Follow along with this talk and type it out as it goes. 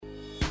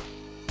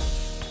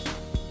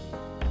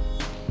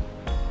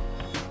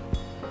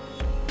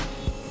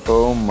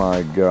Oh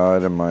my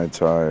God, am I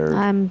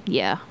tired?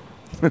 Yeah.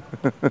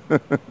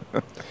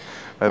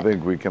 I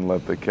think we can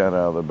let the cat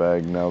out of the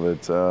bag now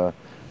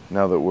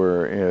that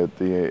we're at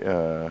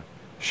the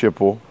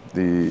Schiphol,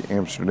 the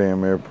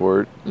Amsterdam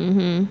airport.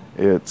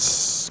 Mm-hmm.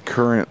 It's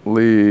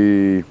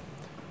currently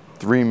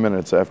 3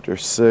 minutes after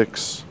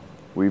 6.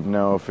 We've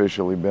now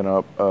officially been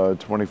up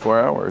 24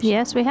 hours.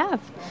 Yes, we have.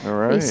 All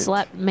right. We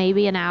slept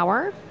maybe an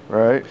hour.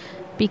 Right.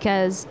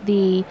 Because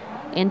the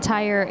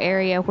entire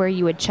area where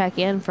you would check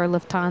in for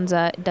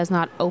Lufthansa does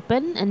not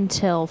open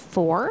until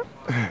 4.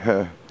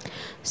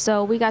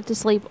 So we got to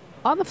sleep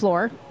on the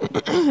floor.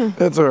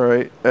 That's all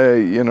right.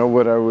 Hey, you know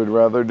what I would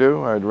rather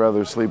do? I'd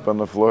rather sleep on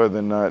the floor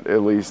than not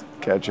at least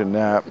catch a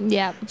nap.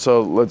 Yeah.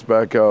 So let's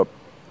back up.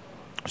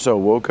 So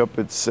woke up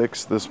at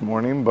 6 this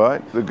morning,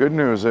 but the good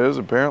news is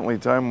apparently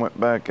time went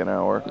back an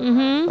hour.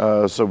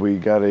 Mm-hmm. So we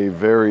got a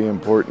very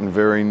important,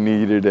 very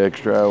needed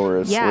extra hour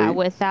of Yeah, sleep.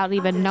 without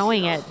even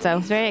knowing it. So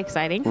it's very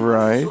exciting.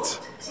 Right.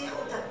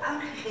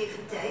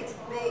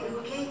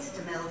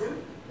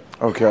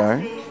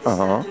 Okay.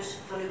 Uh-huh.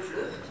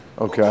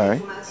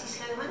 Okay.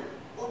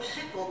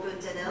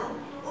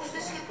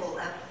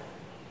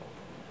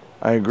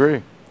 I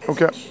agree.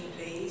 Okay. Attention,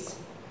 please.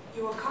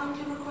 You are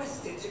kindly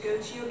requested to go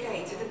to your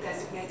gate at the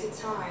designated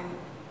time.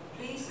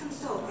 Please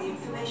consult the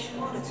information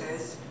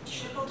monitors,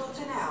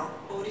 Schiphol.nl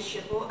or the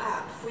Schiphol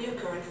app for your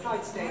current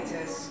flight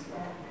status.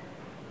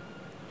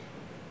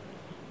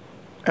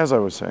 As I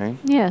was saying,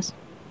 Yes.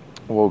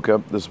 woke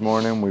up this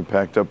morning. We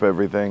packed up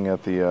everything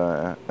at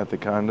the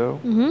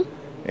condo, Mm-hmm.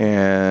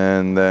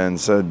 and then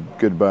said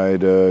goodbye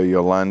to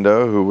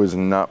Yolanda, who was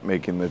not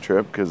making the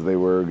trip because they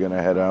were going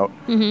to head out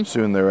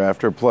soon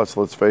thereafter. Plus,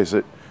 let's face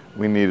it,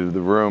 we needed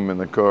the room in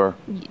the car.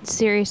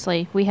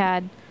 Seriously, we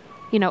had,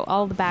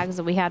 all the bags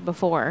that we had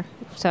before.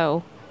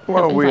 So.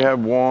 Well, we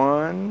had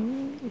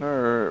one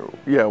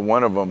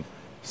of them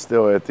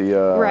still at the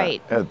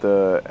Right. at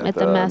the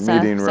mesa,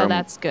 meeting room. so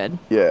that's good.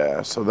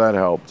 Yeah, so that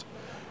helped.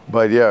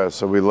 But yeah,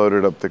 so we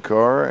loaded up the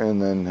car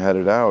and then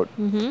headed out.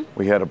 Mm-hmm.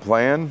 We had a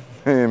plan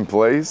in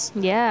place.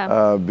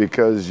 Yeah.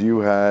 Because you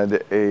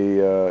had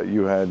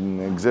an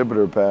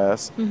exhibitor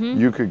pass. Mm-hmm.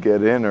 You could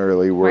get in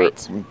early.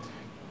 Right.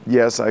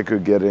 Yes, I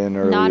could get in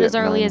early. Not at as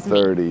early as me.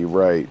 9:30.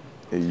 Right.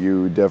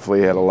 You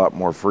definitely had a lot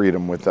more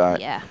freedom with that.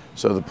 Yeah.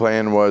 So the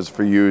plan was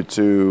for you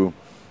to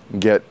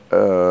get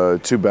 2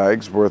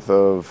 bags worth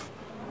of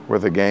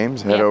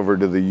games, head Yep. over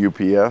to the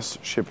UPS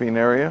shipping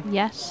area,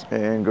 Yes.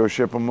 and go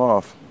ship them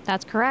off.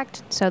 That's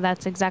correct. So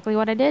that's exactly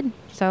what I did.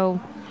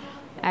 So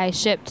I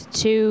shipped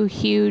 2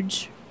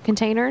 huge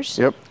containers.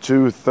 Yep,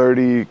 2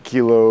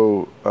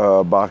 30-kilo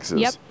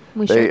boxes. Yep,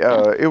 we They shipped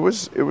them. it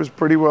was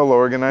pretty well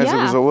organized. It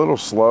Yeah. was a little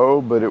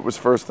slow, but it was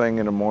first thing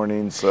in the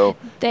morning, so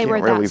They can't were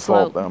really that slow.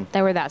 fault them.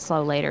 They were that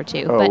slow later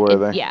too. Oh, but were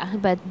they? Yeah,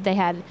 but they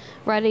had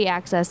ready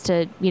access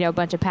to a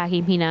bunch of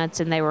packing peanuts,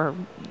 and they were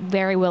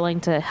very willing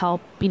to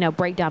help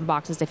break down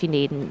boxes if you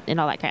need and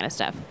all that kind of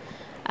stuff.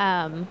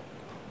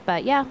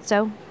 But yeah,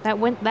 so that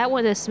went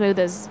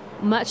as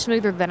much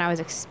smoother than I was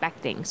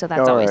expecting. So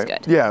that's All always right.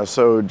 good. Yeah,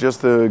 so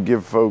just to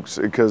give folks,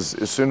 because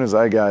as soon as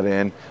I got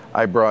in,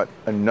 I brought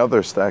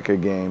another stack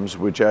of games,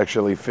 which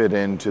actually fit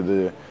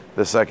into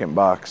the second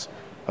box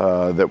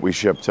that we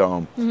shipped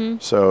home. Mm-hmm.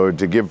 So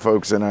to give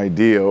folks an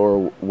idea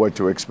or what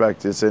to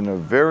expect, it's in a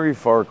very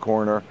far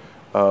corner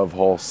of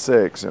Hall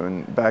 6.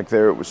 And back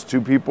there, it was 2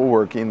 people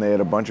working. They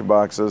had a bunch of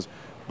boxes,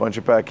 a bunch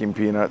of packing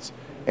peanuts,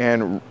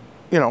 and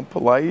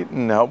polite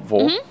and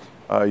helpful.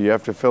 Mm-hmm. You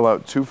have to fill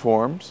out 2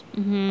 forms.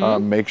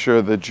 Make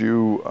sure that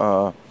you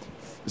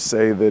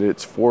say that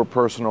it's for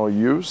personal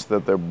use,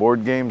 that they're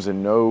board games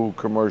and no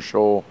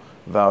commercial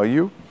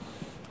value,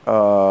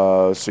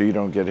 so you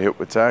don't get hit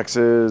with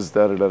taxes,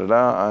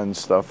 on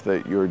stuff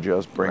that you're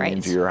just bringing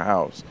Right. to your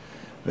house.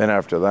 Then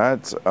after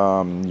that,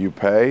 you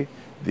pay.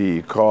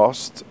 The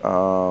cost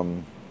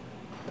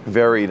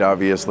varied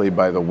obviously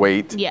by the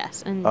weight.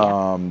 Yes, and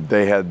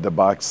They had the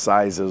box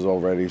sizes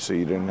already, so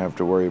you didn't have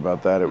to worry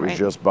about that. It was Right.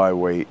 just by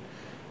weight.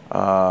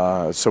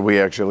 So we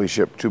actually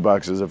shipped 2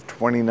 boxes of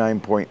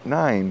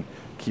 29.9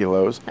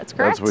 kilos. That's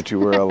correct. That's what you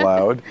were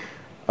allowed.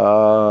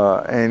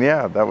 And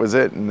yeah, that was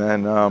it. And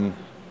then,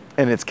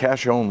 and it's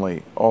cash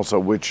only also,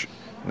 which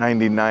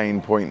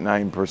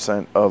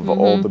 99.9% of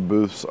all the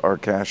booths are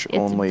cash it's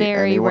only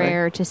very anyway.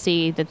 rare to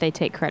see that they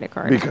take credit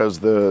card. Because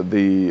the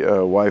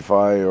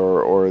Wi-Fi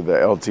or the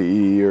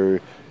LTE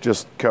or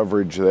just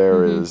coverage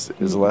there is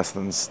less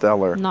than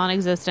stellar.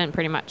 Non-existent,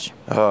 pretty much.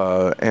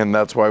 And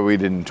that's why we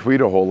didn't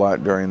tweet a whole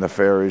lot during the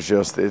fair. It's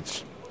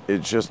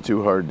just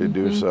too hard to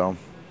do so.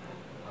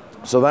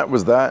 So that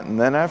was that. And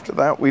then after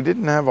that, we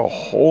didn't have a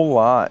whole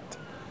lot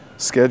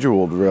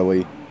scheduled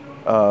really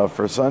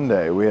for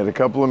Sunday. We had a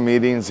couple of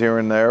meetings here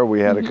and there. We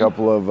had a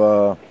couple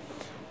of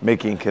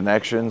making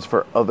connections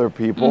for other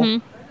people.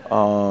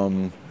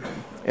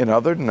 And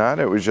other than that,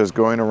 it was just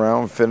going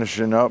around,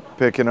 finishing up,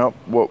 picking up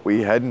what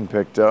we hadn't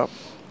picked up.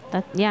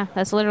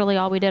 That's literally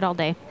all we did all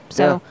day.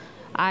 So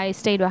I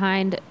stayed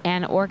behind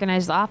and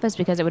organized the office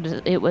because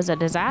it was a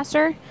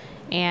disaster,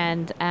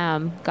 and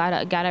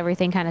got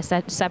everything kind of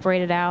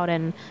separated out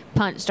and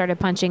started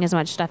punching as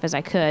much stuff as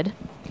I could.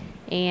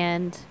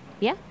 And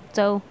yeah,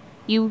 so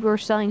you were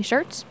selling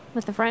shirts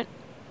with the front?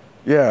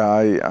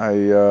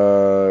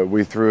 Yeah,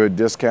 we threw a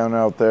discount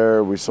out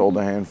there. We sold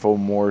a handful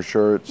more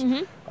shirts.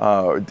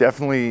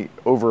 Definitely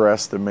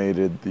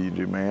overestimated the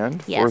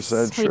demand for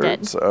said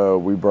shirts.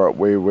 We brought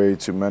way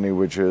too many,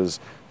 which is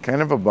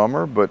kind of a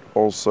bummer, but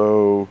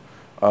also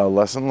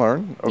lesson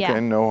learned. Okay,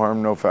 no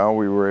harm, no foul.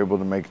 We were able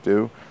to make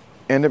do,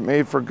 and it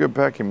made for good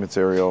packing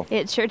material.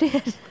 It sure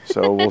did.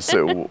 So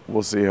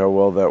we'll see how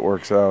well that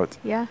works out.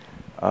 Yeah.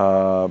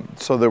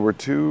 So there were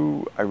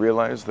two. I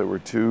realized there were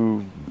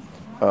two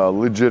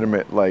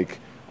legitimate, like,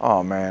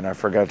 oh man, I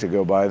forgot to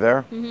go by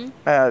there.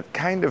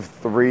 Kind of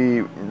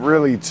three,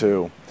 really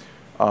two.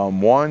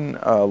 One,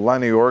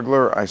 Lenny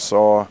Orgler, I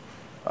saw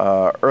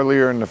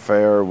earlier in the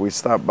fair. We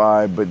stopped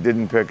by but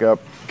didn't pick up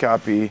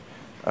copy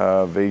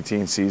of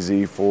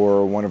 18CZ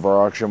for one of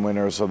our auction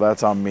winners, so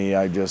that's on me.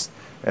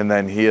 And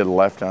then he had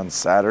left on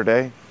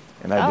Saturday,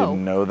 and I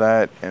didn't know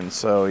that, and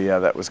so yeah,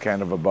 that was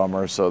kind of a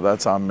bummer, so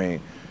that's on me.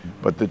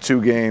 But the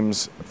two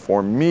games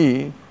for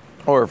me,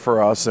 or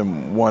for us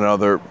and one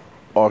other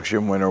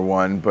auction winner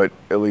won, but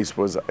at least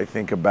was, I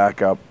think, a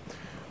backup,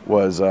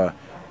 was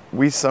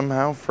we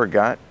somehow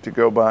forgot to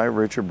go by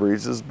Richard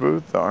Breeze's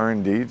booth, the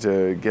R&D,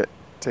 to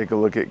take a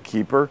look at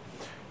Keeper.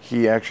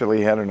 He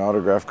actually had an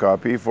autographed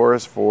copy for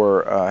us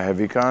for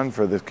HeavyCon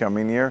for this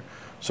coming year,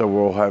 so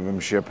we'll have him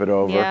ship it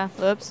over. Yeah,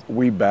 oops.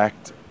 We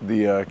backed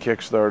the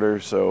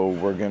Kickstarter, so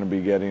we're going to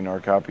be getting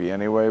our copy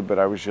anyway, but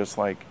I was just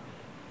like,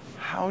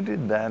 how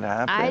did that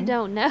happen? I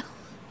don't know.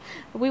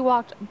 We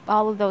walked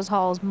all of those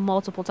halls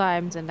multiple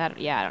times, and I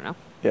don't know.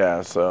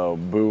 Yeah, so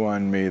boo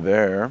on me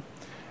there.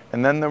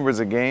 And then there was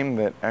a game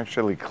that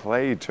actually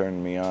Clay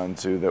turned me on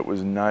to that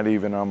was not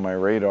even on my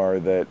radar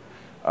that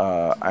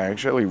I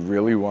actually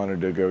really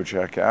wanted to go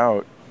check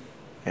out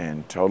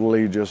and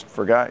totally just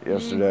forgot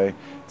yesterday.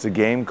 It's a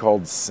game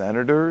called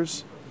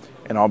Senators.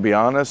 And I'll be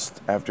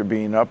honest, after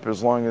being up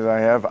as long as I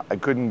have, I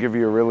couldn't give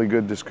you a really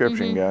good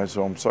description, guys,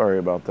 so I'm sorry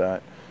about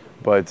that.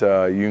 But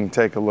you can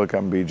take a look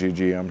on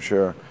BGG, I'm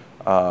sure.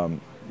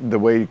 The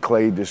way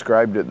Clay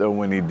described it, though,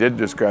 when he did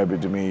describe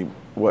it to me,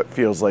 what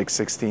feels like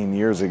 16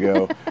 years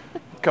ago,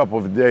 a couple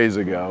of days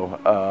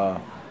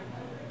ago,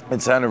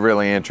 it sounded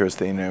really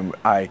interesting. And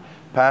I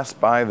passed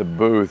by the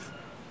booth,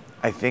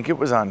 I think it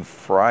was on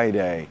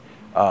Friday,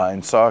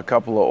 and saw a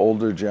couple of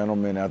older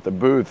gentlemen at the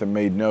booth and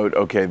made note,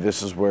 okay,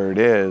 this is where it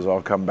is,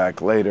 I'll come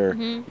back later.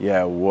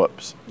 Yeah,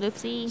 whoops.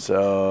 Oopsie.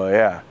 So,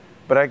 yeah.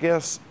 But I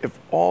guess if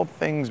all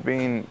things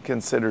being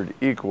considered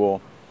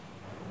equal,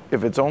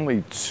 if it's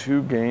only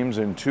 2 games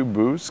and 2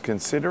 booths,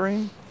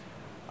 considering,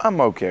 I'm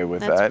okay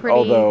with that.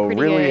 Although,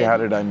 really, good. How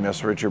did I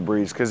miss Richard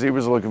Breeze? Because he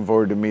was looking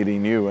forward to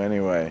meeting you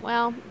anyway.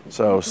 Well.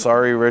 So,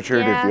 sorry,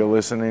 Richard, if you're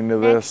listening to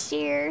this.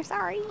 Next year,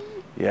 sorry.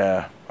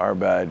 Yeah, our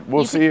bad.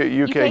 We'll see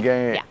you at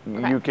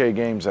UK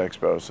Games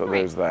Expo, so Right.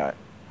 there's that.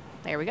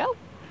 There we go.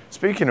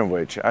 Speaking of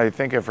which, I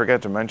think I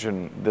forgot to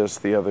mention this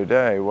the other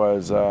day,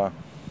 was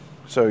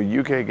so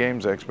UK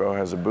Games Expo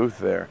has a booth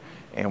there.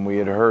 And we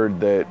had heard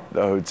that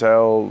the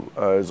hotel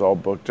is all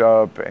booked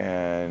up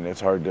and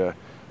it's hard to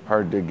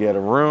get a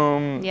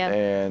room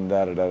and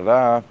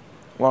da-da-da-da-da.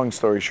 Long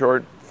story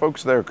short,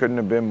 folks there couldn't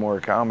have been more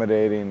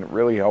accommodating,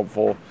 really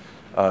helpful.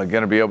 Going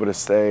to be able to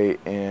stay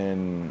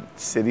in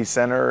city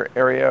center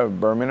area of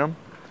Birmingham.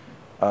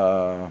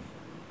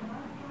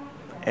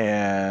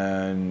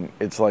 And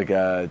it's like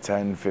a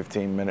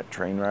 10-15 minute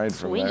train ride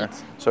from there.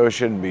 So it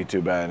shouldn't be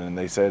too bad. And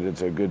they said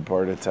it's a good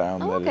part of town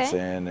that it's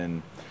in,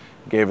 and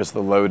gave us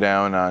the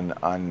lowdown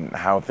on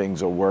how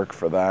things will work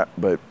for that,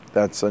 but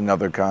that's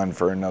another con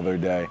for another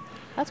day.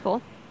 That's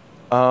cool.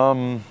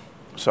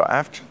 So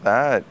after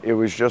that, it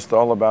was just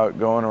all about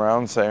going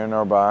around saying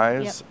our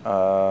byes,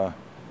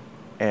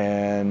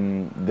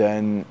 and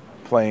then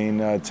playing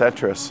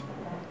Tetris.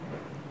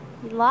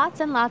 Lots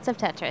and lots of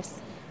Tetris.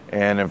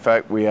 And in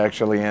fact, we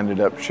actually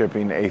ended up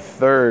shipping a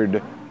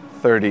third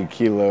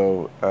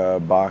 30-kilo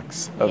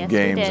box of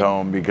games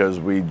home because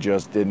we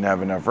just didn't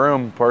have enough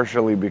room,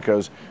 partially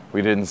because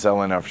we didn't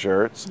sell enough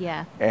shirts.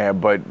 Yeah.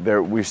 But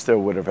we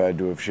still would have had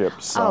to have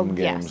shipped some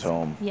games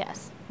home.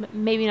 Yes.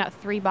 Maybe not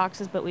 3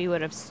 boxes, but we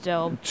would have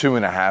still...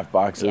 2.5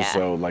 boxes,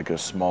 so like a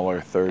smaller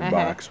third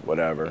box,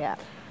 whatever. Yeah.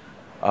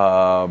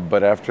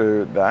 But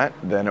after that,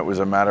 then it was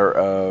a matter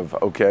of,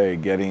 okay,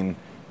 getting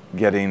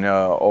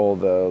all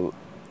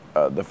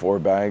the 4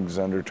 bags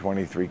under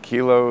 23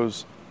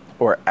 kilos,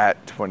 or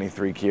at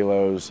 23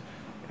 kilos,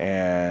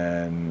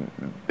 and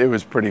it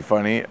was pretty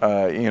funny.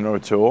 Ian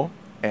O'Toole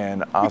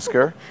and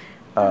Oscar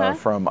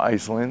from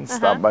Iceland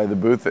stopped by the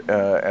booth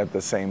at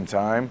the same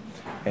time,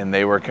 and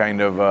they were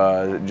kind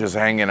of just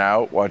hanging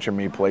out, watching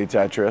me play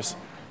Tetris,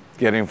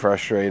 getting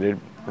frustrated,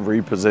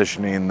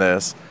 repositioning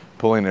this,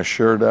 pulling a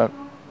shirt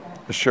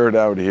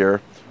out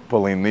here,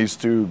 pulling these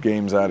 2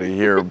 games out of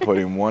here,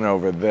 putting one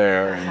over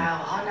there,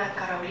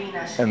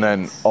 and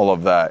then all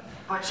of that.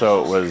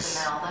 So it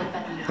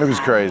was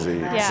crazy.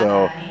 Yeah.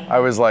 So I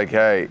was like,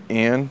 hey,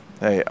 Ian,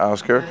 hey,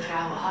 Oscar,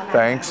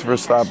 thanks for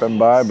stopping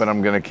by, but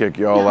I'm going to kick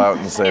you all out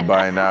and say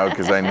bye now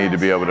because I need to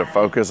be able to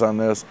focus on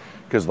this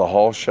because the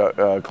hall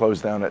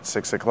closed down at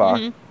 6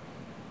 o'clock.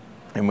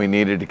 And we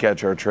needed to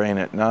catch our train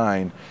at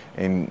 9,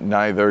 and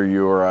neither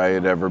you or I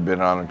had ever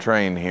been on a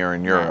train here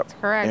in Europe.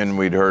 That's correct. And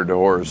we'd heard the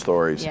horror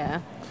stories.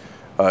 Yeah.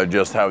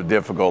 Just how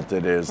difficult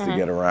it is to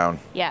get around.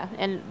 Yeah,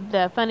 and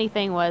the funny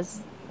thing was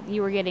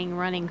you were getting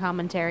running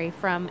commentary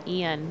from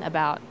Ian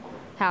about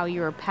how you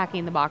were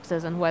packing the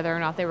boxes and whether or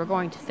not they were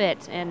going to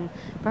fit, and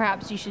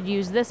perhaps you should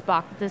use this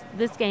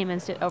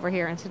game over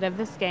here instead of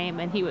this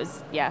game. And he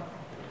was,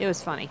 it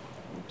was funny.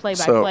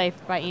 Play-by-play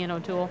by Ian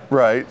O'Toole.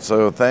 Right.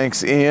 So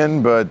thanks,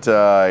 Ian. But all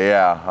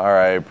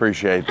right,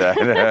 appreciate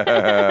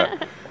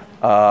that.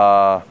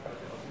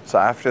 So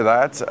after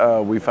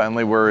that, we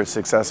finally were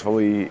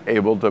successfully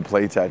able to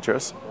play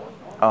Tetris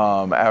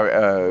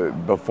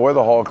before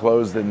the hall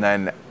closed, and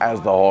then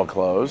as the hall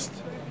closed.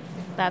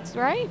 That's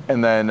right.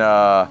 And then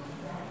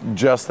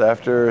just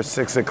after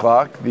 6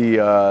 o'clock,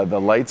 the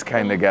lights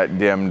kind of got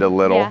dimmed a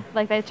little. Yeah,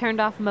 like they turned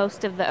off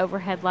most of the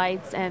overhead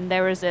lights, and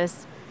there was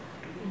this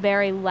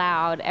very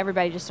loud,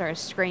 everybody just started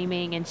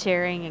screaming and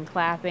cheering and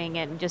clapping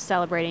and just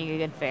celebrating a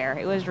good fair.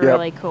 It was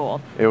really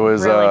cool. It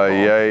was really cool.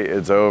 Yay,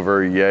 it's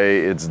over, yay,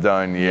 it's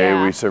done,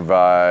 yay, we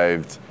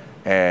survived,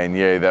 and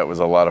yay, that was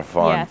a lot of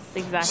fun. Yes,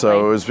 exactly.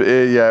 So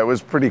it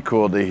was pretty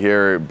cool to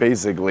hear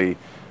basically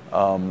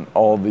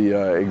all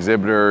the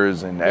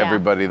exhibitors and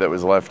everybody that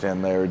was left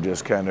in there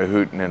just kind of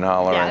hooting and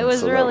hollering. Yeah, it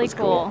was so really was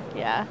cool.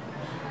 Yeah.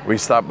 We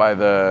stopped by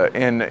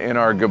in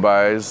our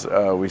goodbyes,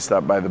 we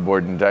stopped by the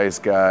Board and Dice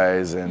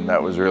guys, and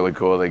that was really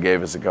cool. They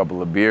gave us a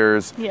couple of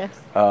beers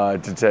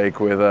to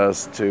take with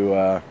us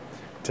to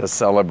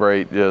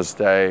celebrate. Just,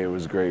 hey, it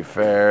was a great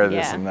fair,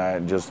 this and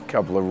that. Just a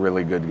couple of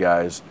really good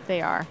guys.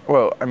 They are.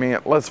 Well, I mean,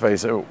 let's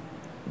face it,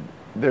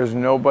 there's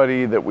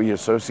nobody that we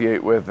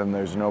associate with, and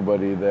there's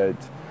nobody that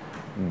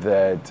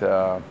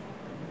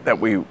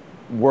we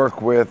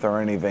work with or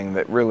anything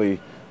that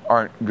really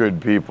aren't good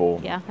people.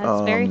 Yeah,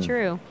 that's very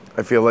true.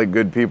 I feel like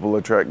good people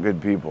attract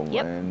good people,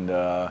 Yep. and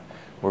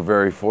we're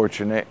very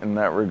fortunate in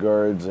that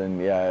regards.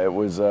 And it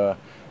was an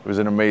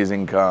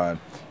amazing con.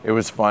 It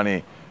was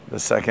funny. The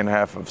second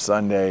half of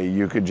Sunday,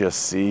 you could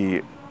just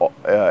see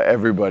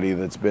everybody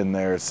that's been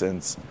there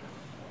since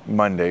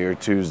Monday or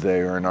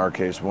Tuesday, or in our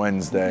case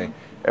Wednesday.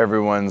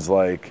 Everyone's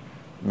like,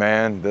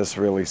 man, this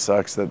really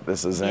sucks that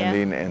this is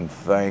ending, and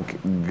thank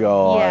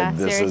God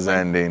this is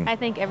ending. I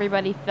think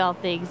everybody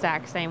felt the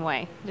exact same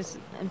way. Just,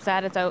 I'm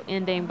sad it's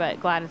ending, but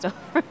glad it's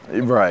over.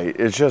 Right.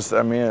 It's just,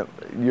 I mean,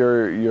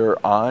 you're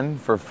on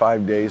for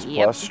 5 days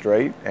plus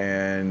straight,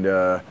 and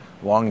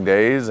long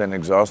days and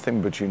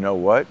exhausting, but you know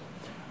what?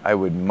 I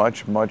would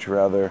much, much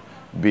rather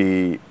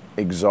be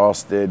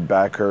exhausted,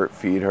 back hurt,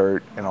 feet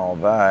hurt, and all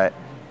that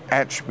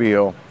at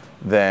Spiel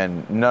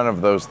than none of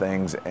those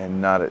things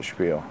and not at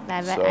Spiel.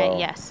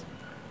 Yes,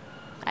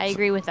 I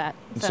agree with that.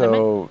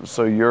 So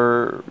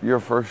your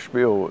first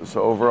Spiel.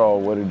 So overall,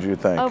 what did you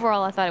think?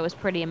 Overall, I thought it was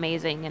pretty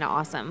amazing and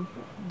awesome.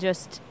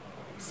 Just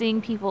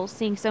seeing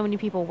so many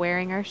people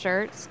wearing our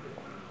shirts,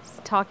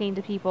 talking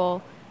to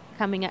people,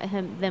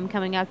 them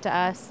coming up to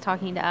us,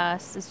 talking to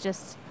us.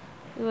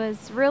 It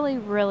was really,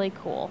 really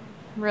cool.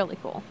 Really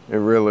cool. It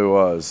really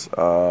was.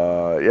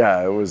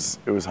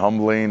 It was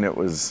humbling. It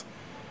was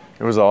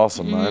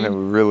awesome, man. It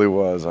really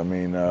was. I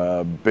mean,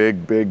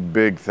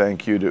 big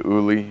thank you to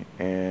Uli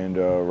and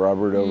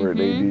Robert over at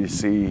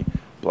ADC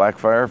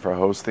Blackfire for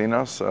hosting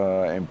us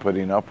and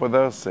putting up with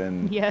us,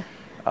 and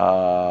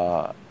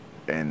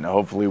and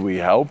hopefully we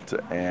helped.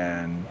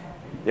 And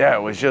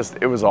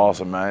it was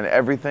awesome, man.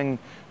 Everything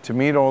to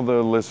meet all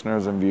the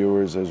listeners and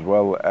viewers, as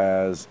well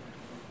as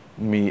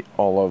meet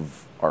all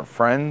of our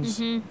friends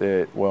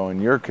that, well,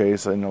 in your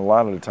case, in a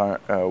lot of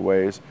the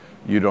ways,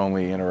 you'd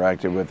only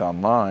interacted with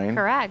online.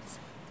 Correct.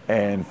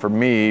 And for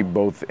me,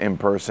 both in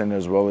person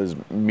as well as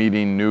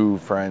meeting new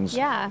friends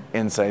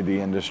inside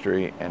the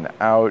industry and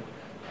out.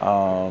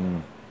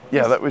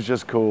 That was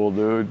just cool,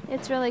 dude.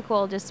 It's really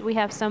cool. Just, we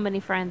have so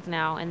many friends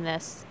now in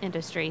this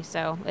industry,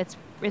 so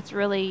it's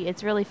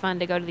really fun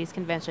to go to these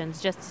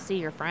conventions just to see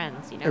your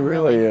friends. It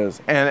really is,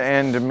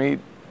 and to meet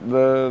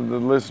the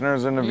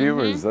listeners and the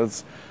viewers.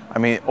 That's, I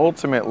mean,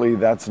 ultimately,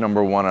 that's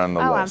number one on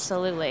the list. Oh,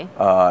 absolutely.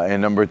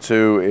 And number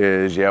two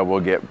is,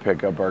 we'll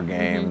pick up our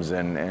games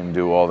and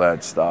do all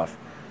that stuff.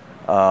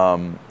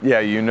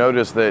 You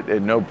notice that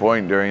at no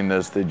point during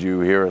this did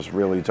you hear us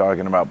really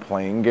talking about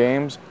playing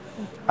games.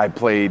 I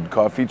played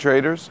Coffee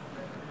Traders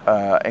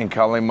and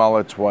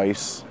Kalimala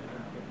twice,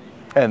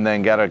 and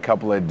then got a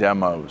couple of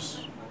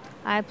demos.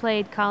 I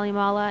played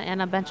Kalimala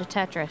and a bunch of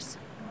Tetris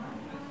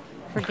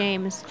for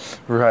games.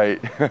 Right.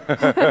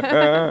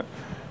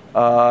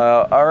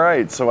 All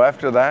right. So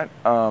after that,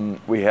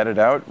 we headed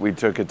out. We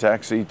took a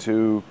taxi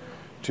to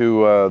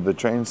the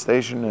train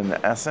station in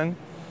Essen,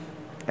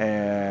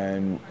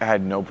 and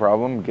had no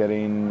problem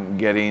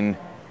getting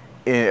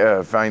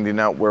finding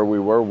out where we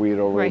were. We had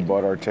already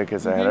bought our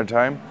tickets ahead of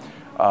time.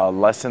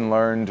 Lesson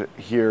learned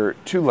here,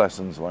 2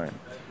 lessons learned.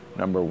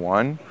 Number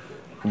 1,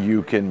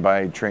 you can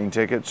buy train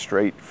tickets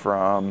straight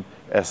from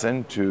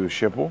Essen to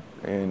Schiphol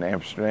in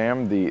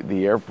Amsterdam,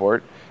 the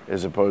airport,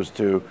 as opposed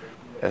to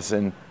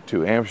Essen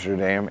to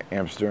Amsterdam,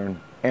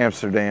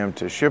 Amsterdam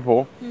to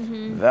Schiphol.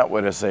 That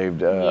would have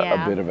saved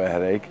a bit of a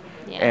headache.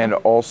 Yeah. And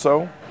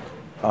also,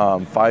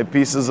 5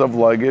 pieces of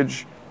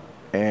luggage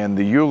and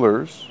the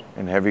Eulers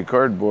and heavy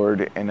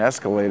cardboard and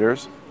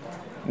escalators,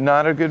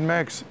 not a good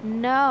mix.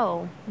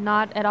 No,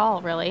 not at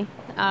all, really.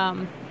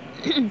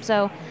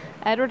 So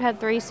Edward had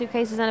 3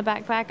 suitcases and a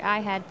backpack. I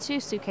had 2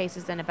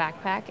 suitcases and a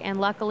backpack. And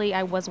luckily,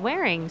 I was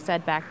wearing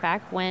said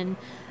backpack when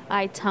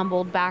I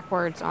tumbled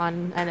backwards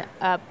on an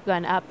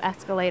up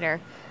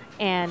escalator.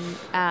 And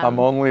I'm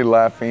only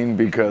laughing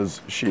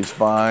because she's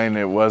fine.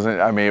 It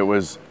wasn't, I mean, it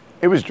was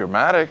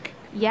dramatic.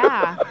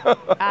 yeah,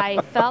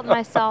 I felt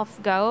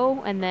myself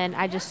go, and then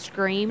I just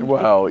screamed.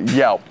 Well,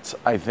 yelped,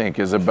 I think,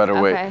 is a better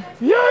way. Okay.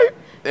 Yelp!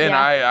 And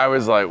Yeah. I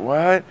was like,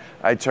 what?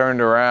 I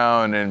turned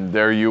around, and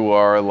there you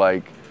are,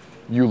 like,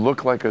 you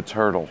look like a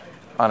turtle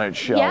on its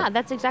shell. Yeah,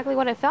 that's exactly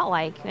what it felt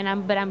like. And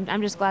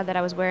I'm just glad that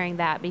I was wearing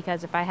that,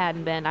 because if I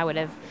hadn't been, I would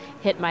have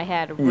hit my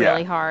head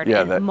really hard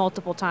and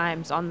multiple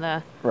times on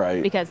the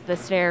because the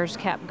stairs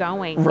kept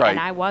going and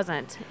I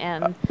wasn't.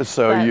 And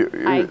so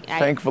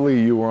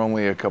thankfully you were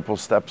only a couple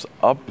steps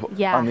up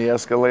on the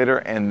escalator,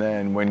 and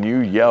then when you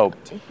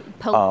yelped,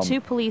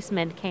 2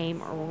 policemen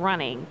came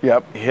running.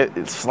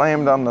 It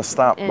slammed on the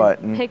stop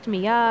button, picked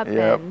me up,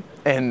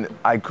 and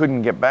I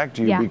couldn't get back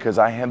to you because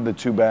I had the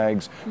 2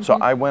 bags. So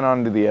I went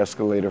onto the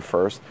escalator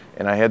first,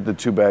 and I had the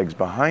 2 bags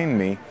behind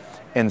me,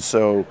 and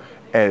so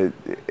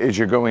as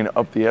you're going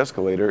up the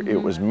escalator,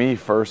 it was me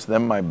first,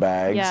 then my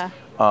bags,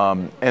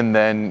 and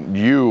then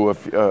you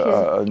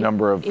a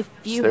number of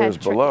stairs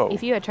below.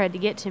 If you had tried to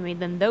get to me,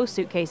 then those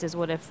suitcases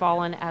would have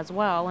fallen as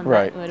well, and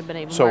that would have been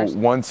even worse.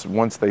 So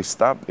once they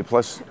stopped,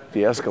 plus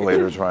the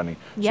escalator's running.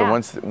 So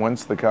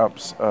once the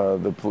cops,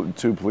 the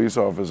 2 police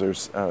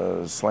officers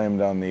slammed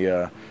on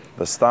the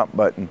stop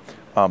button,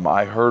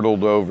 I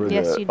hurtled over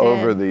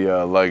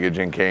the luggage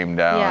and came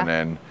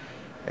down,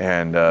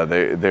 and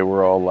they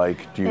were all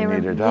like, "Do you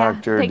need a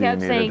doctor? They Do you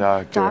kept need saying,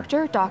 a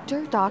doctor?"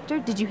 Doctor,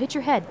 did you hit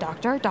your head?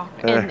 Doctor.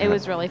 And it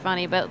was really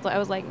funny, but I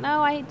was like,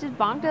 no, I just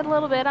bonked it a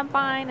little bit. I'm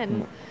fine,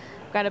 and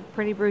got a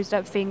pretty bruised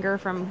up finger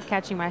from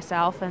catching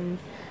myself and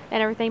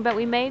everything. But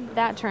we made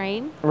that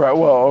train. Right.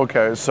 Well,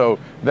 okay. So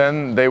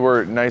then they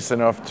were nice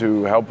enough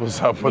to help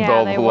us up with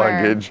all the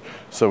luggage.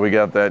 So we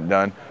got that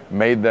done.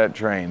 Made that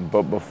train.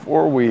 But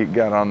before we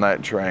got on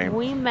that train,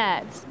 we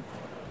met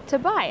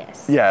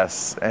Tobias.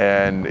 Yes,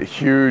 and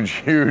huge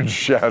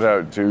shout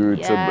out to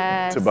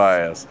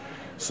Tobias.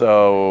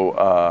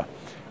 So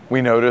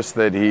we noticed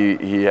that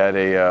he had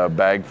a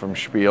bag from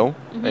Spiel,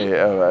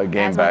 a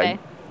game bag,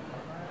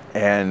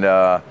 and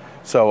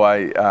so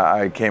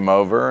I came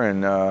over,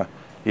 and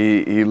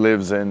he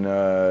lives in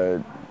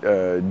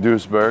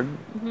Duisburg,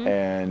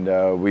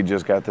 and we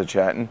just got to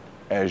chatting.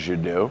 As you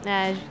do.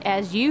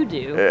 As you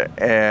do.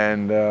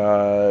 And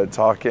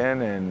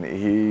talking, and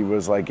he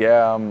was like,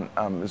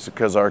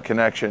 because our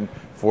connection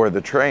for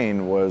the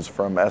train was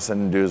from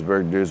Essen,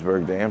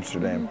 Duisburg to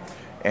Amsterdam.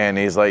 And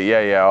he's like,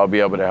 I'll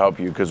be able to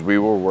help you, because we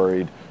were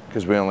worried,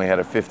 because we only had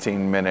a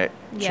 15-minute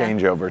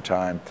changeover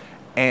time.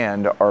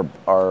 And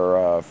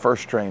our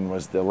first train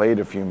was delayed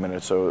a few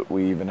minutes, so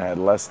we even had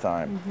less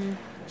time.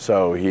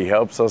 So he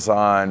helps us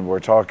on.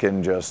 We're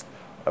talking just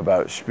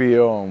about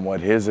Spiel and what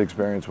his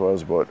experience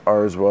was, what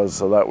ours was,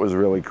 so that was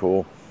really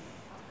cool.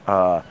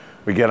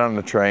 We get on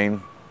the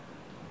train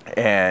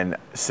and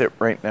sit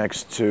right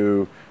next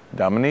to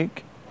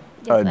Dominic,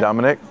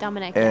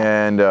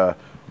 and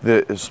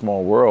the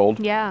Small World.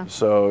 Yeah.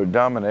 So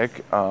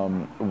Dominic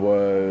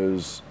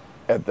was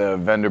at the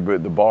vendor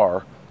booth, the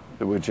bar,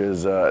 which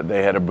is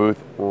they had a booth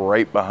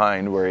right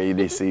behind where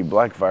ADC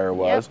Blackfire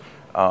was.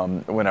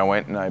 When I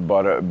went and I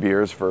bought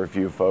beers for a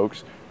few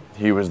folks,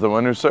 he was the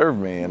one who served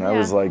me, and I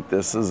was like,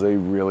 this is a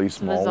really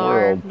small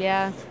world.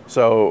 Yeah.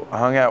 So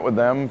hung out with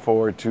them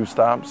for 2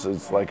 stops.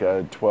 It's like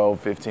a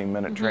 12-15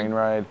 minute train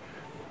ride.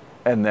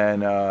 And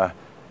then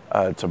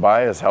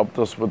Tobias helped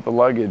us with the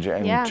luggage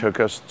and took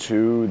us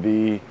to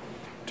the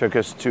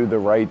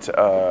right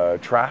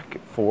track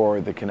for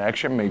the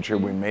connection, made sure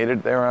we made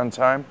it there on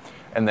time,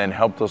 and then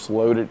helped us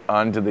load it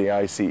onto the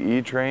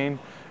ICE train.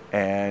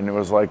 And it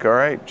was like, all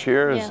right,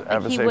 cheers,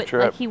 have a safe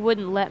trip. Like he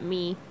wouldn't let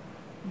me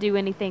do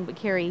anything but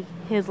carry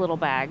his little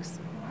bags.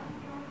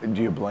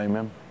 Do you blame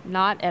him?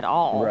 Not at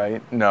all.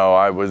 Right. No,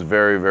 I was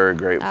very, very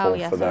grateful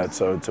for that.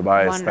 So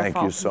Tobias, thank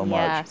you so much.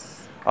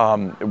 Yes.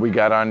 We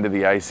got onto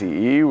the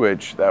ICE,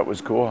 which that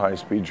was cool,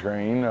 high-speed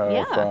train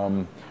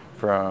from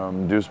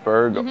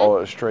Duisburg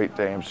all straight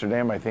to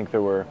Amsterdam. I think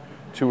there were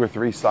 2 or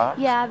 3 stops.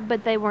 Yeah,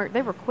 but they were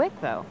quick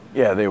though.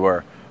 Yeah, they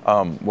were.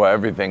 Well,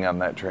 everything on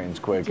that train's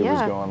quick. It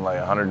was going like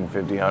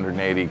 150,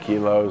 180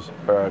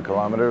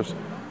 kilometers.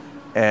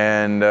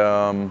 And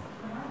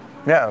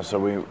so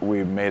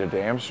we made it to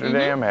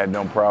Amsterdam, had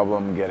no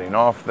problem getting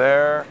off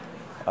there,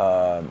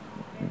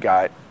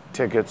 got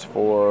tickets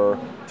to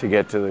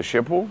get to the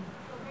Schiphol,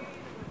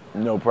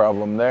 no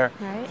problem there.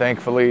 Right.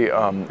 Thankfully,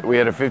 we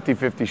had a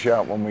 50-50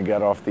 shot when we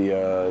got off the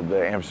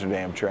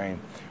Amsterdam train,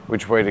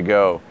 which way to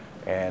go.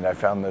 And I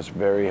found this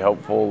very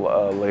helpful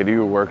lady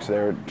who works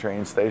there at the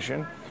train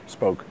station,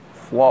 spoke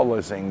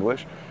flawless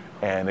English,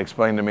 and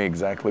explained to me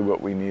exactly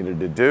what we needed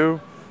to do,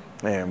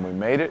 and we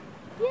made it.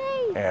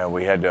 Yay! And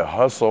we had to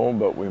hustle,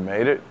 but we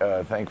made it.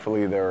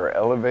 Thankfully, there are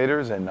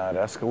elevators and not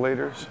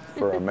escalators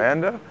for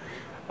Amanda.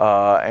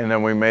 And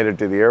then we made it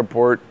to the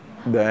airport.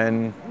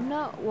 Then,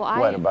 No,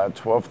 well, about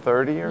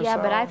 12:30 or so? Yeah,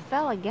 but I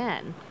fell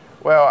again.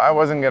 Well, I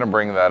wasn't going to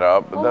bring that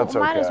up, but Well, that's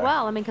okay. might as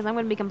well. I mean, because I'm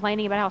going to be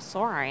complaining about how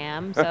sore I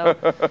am. So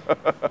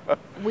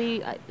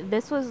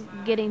this was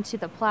getting to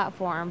the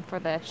platform for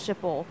the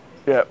Schiphol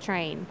Yep.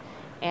 train,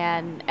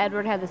 and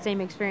Edward had the same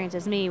experience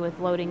as me with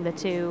loading the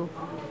two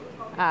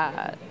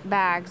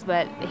bags,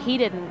 but he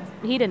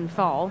didn't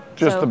fall.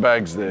 Just So the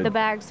bags did. The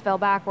bags fell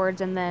backwards,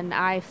 and then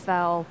I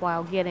fell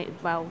while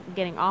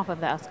getting off of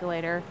the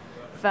escalator.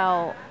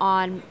 Fell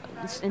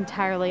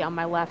entirely on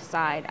my left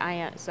side.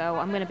 So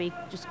I'm going to be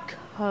just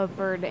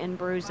covered in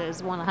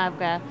bruises when I have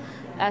the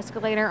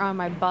escalator on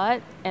my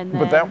butt, and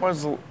then. But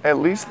at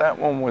least that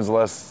one was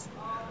less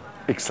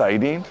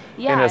exciting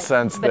in Yeah, a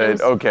sense but it that,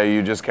 was- okay,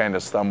 you just kind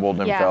of stumbled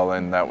and Yeah. fell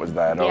and that was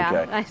that,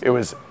 Yeah, okay. It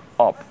was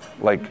up,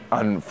 like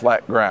on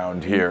flat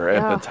ground here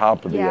at the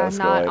top of the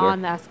escalator. Not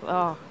on the escalator.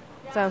 Oh.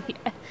 So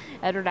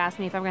Edward asked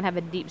me if I'm going to have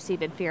a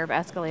deep-seated fear of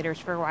escalators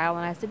for a while,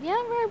 and I said, yeah,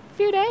 for a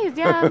few days,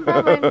 yeah,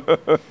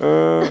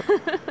 probably.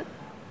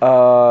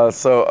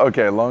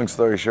 Okay, long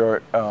story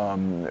short,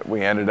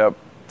 we ended up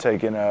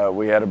taking,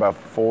 we had about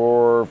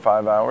 4 or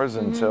 5 hours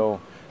Mm-hmm. until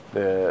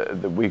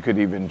we could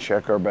even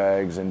check our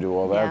bags and do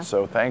all that. Yeah.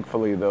 So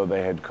thankfully, though,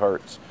 they had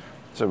carts.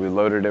 So we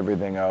loaded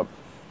everything up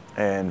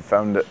and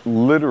found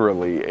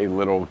literally a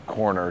little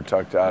corner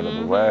tucked out of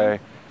the way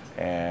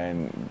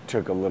and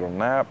took a little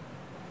nap.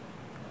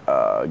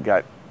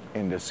 Got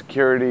into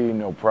security,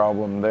 no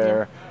problem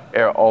there.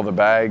 All the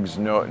bags,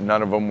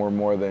 none of them were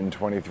more than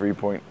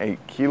 23.8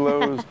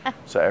 kilos,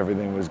 so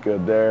everything was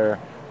good there.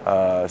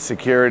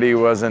 Security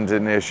wasn't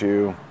an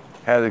issue.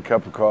 Had a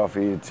cup of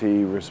coffee,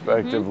 tea,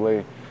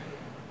 respectively.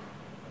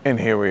 And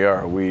here we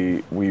are.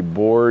 We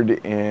board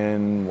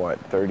in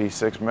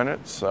 36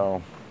 minutes.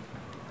 So,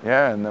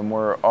 yeah, and then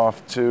we're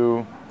off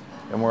to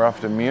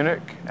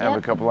Munich. Have a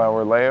Yep. couple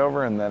hour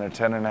layover, and then a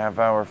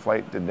 10.5-hour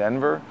flight to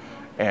Denver,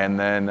 and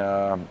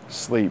then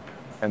sleep,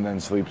 and then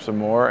sleep some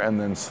more, and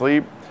then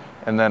sleep,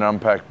 and then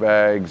unpack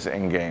bags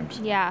and games.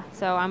 Yeah,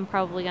 so I'm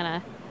probably going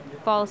to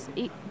fall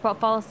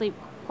asleep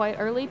quite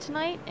early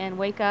tonight and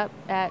wake up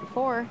at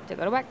 4 to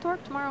go back to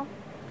work tomorrow.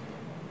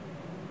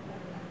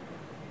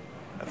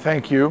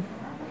 Thank you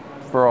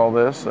for all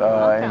this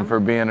welcome. and for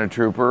being a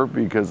trooper,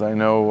 because I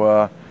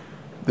know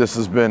this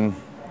has been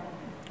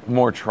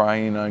more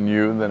trying on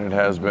you than it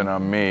has been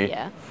on me,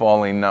 Yeah.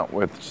 falling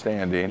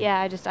notwithstanding.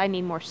 Yeah, I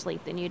need more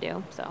sleep than you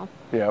do, so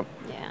Yep.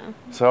 yeah,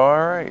 So,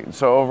 all right.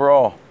 So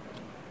overall,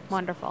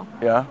 wonderful.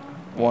 yeah,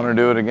 want to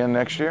do it again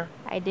next year?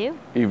 I do.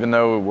 Even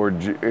though we're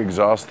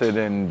exhausted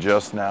and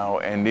just now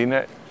ending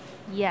it,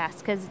 Yes,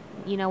 because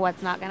you know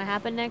what's not going to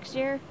happen next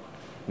year?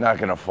 not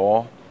going to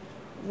fall.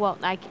 Well,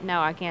 I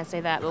can't say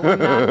that, but we're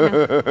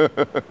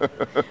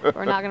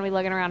not going to be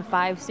looking around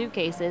 5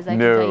 suitcases. I can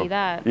tell you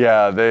that.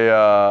 Yeah,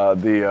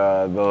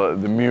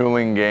 the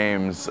Muling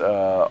Games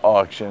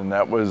auction.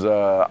 That was.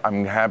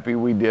 I'm happy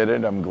we did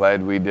it. I'm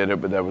glad we did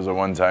it, but that was a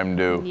one-time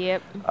do.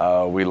 Yep.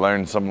 We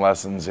learned some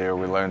lessons here.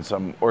 We learned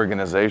some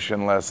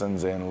organization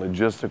lessons and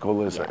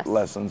logistical Yes.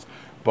 lessons,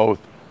 both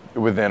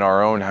within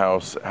our own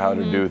house, how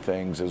to do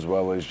things, as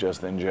well as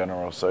just in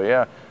general. So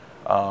yeah,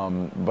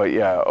 but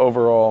yeah,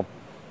 overall.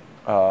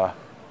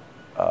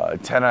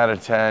 10 out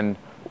of 10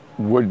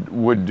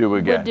 would do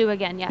again. Would do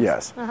again, yes.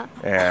 Yes. Uh-huh.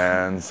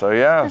 And so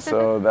yeah,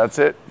 so that's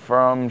it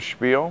from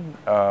Spiel.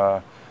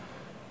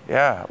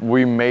 Yeah,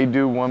 we may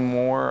do one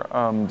more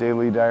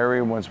daily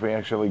diary once we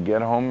actually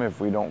get home if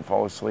we don't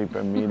fall asleep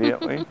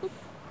immediately.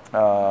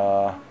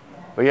 But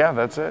yeah,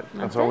 that's it.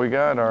 That's all we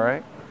got. All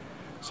right.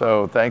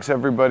 So thanks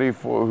everybody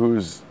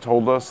who's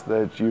told us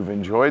that you've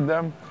enjoyed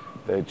them,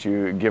 that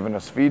you've given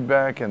us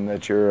feedback, and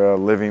that you're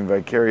living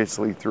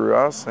vicariously through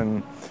us.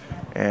 And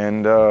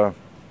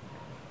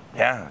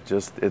yeah,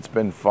 just it's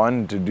been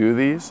fun to do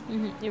these,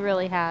 It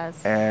really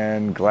has.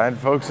 and glad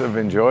folks have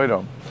enjoyed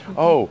them.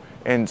 Oh,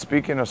 and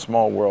speaking of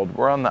small world,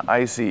 we're on the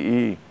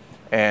ICE,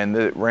 and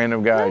the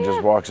random guy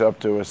just walks up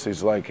to us.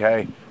 He's like,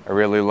 "Hey, I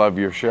really love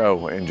your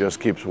show," and just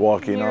keeps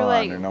walking You're on.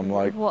 like, And I'm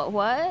like,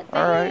 what?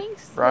 "All right,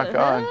 Thanks. rock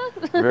on."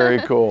 Very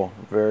cool.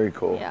 Very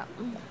cool. Yeah.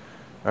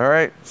 All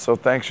right, so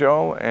thanks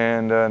y'all,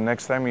 and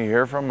next time you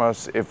hear from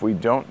us, if we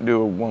don't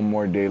do one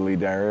more daily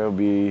diary, it'll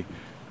be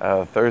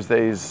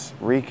Thursday's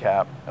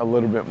recap, a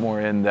little bit more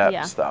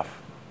in-depth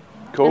stuff.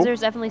 Cool? Because there's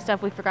definitely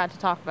stuff we forgot to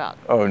talk about.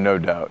 Oh, no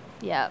doubt.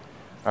 Yeah.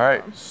 All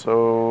right,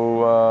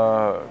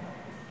 so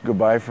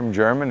goodbye from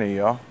Germany,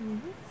 y'all.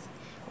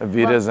 Auf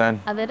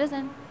Wiedersehen. Auf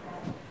Wiedersehen.